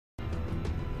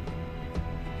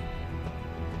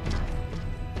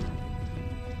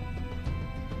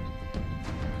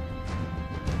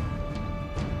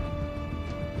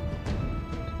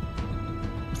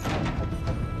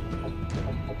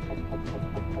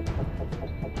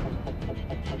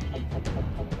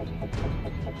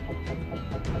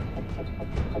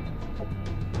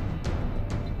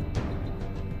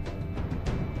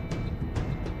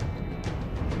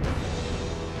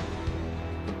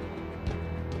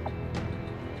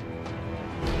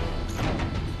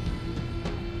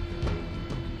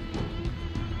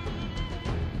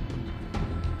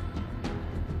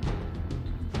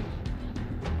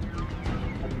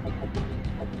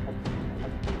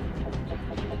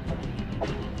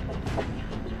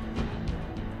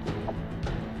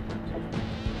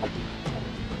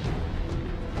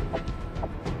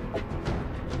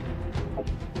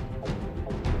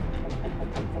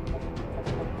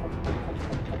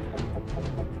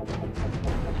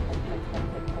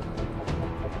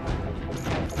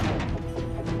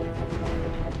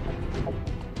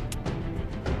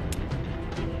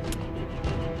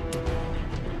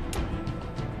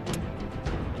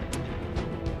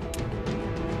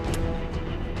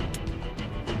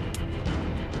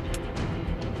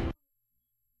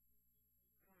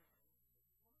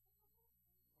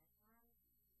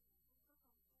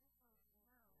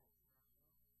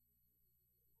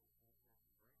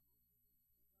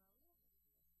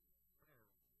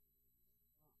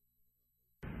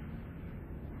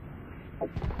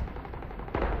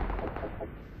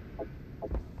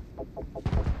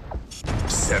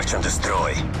Search and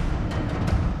destroy.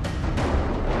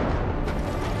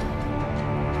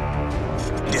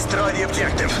 Destroy the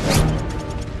objective.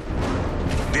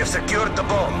 We have secured the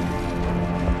bomb.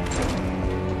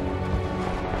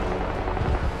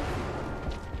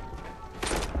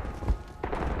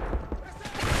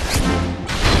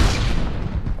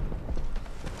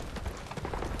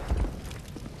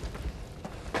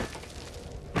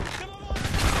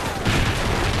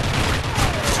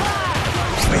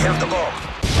 We have the bomb.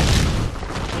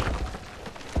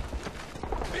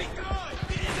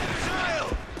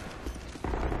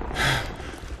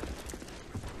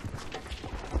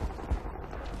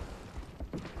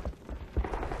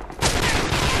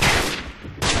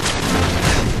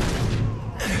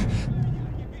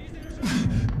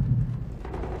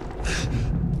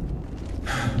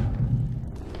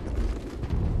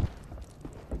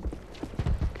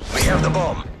 We have the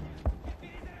bomb.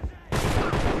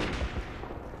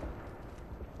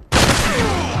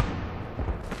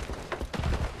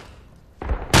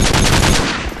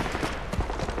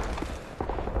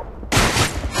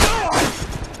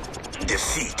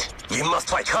 Defeat. We must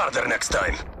fight harder next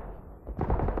time.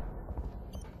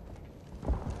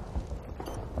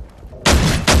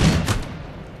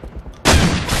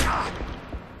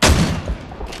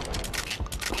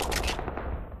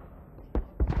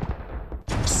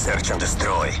 Search and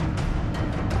destroy.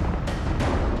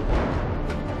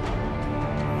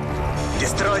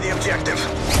 Destroy the objective.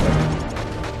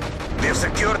 We have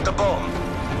secured the bomb.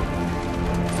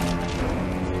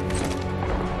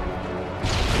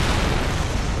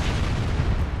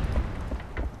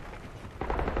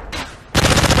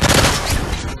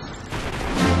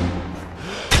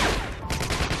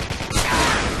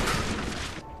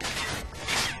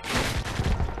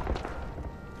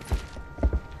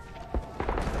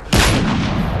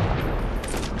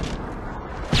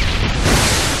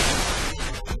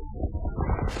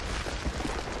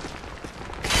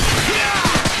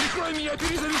 Я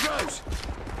перезаряжаюсь!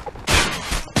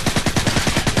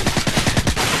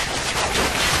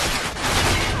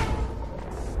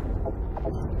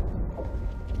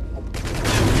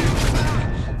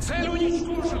 Цель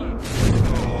уничтожена!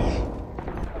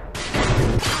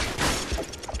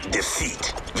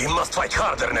 Defeat. We must fight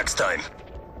harder next time.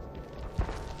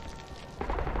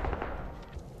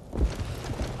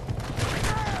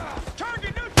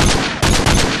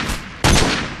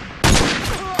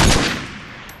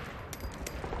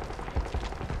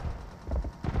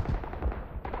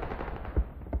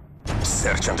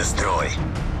 Search and destroy.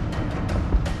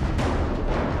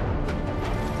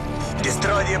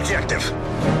 Destroy the objective.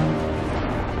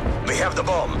 We have the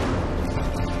bomb.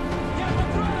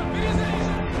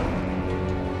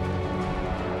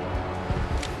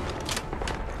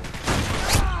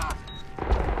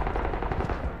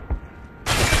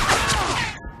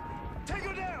 Take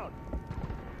her down!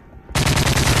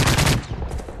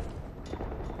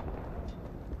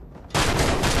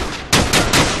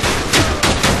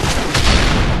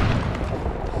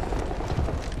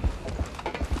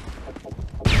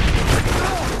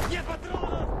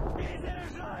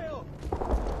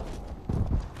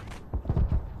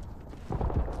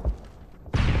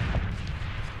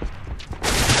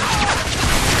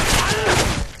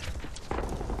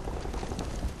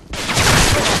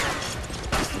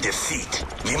 Defeat.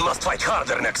 We must fight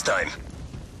harder next time.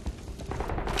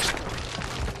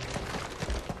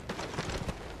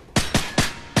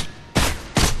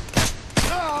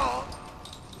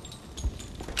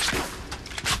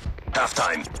 Half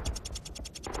time.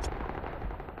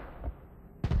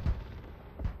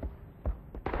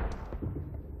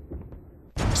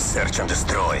 Search and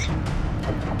destroy.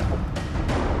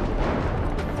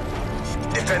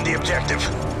 Defend the objective.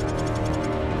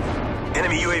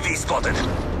 Enemy UAV spotted.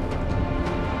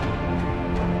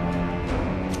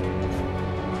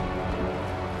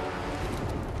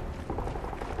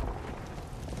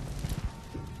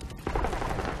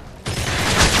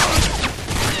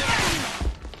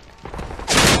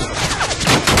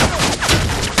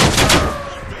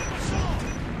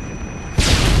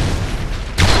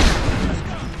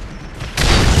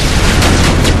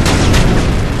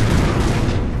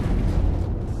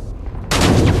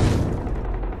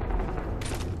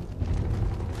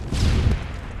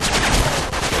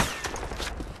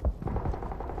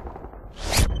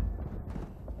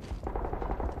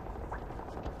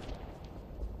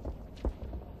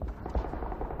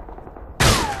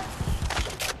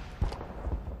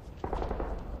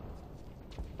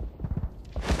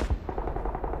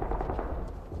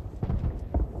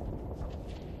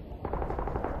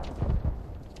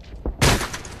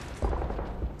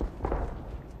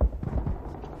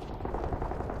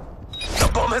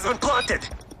 Bomb has been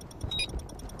planted!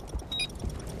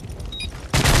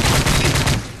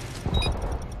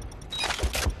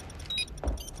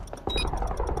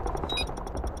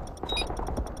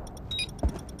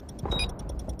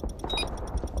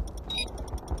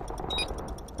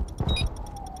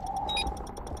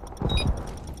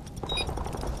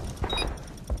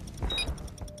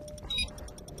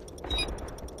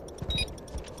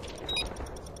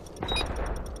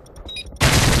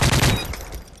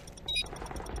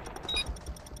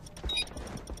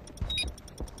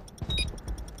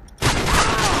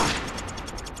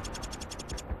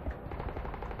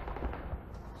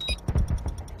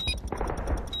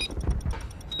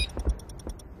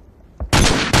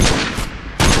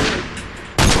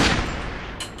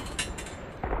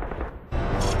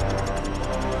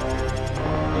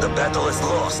 The battle is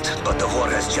lost, but the war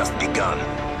has just begun.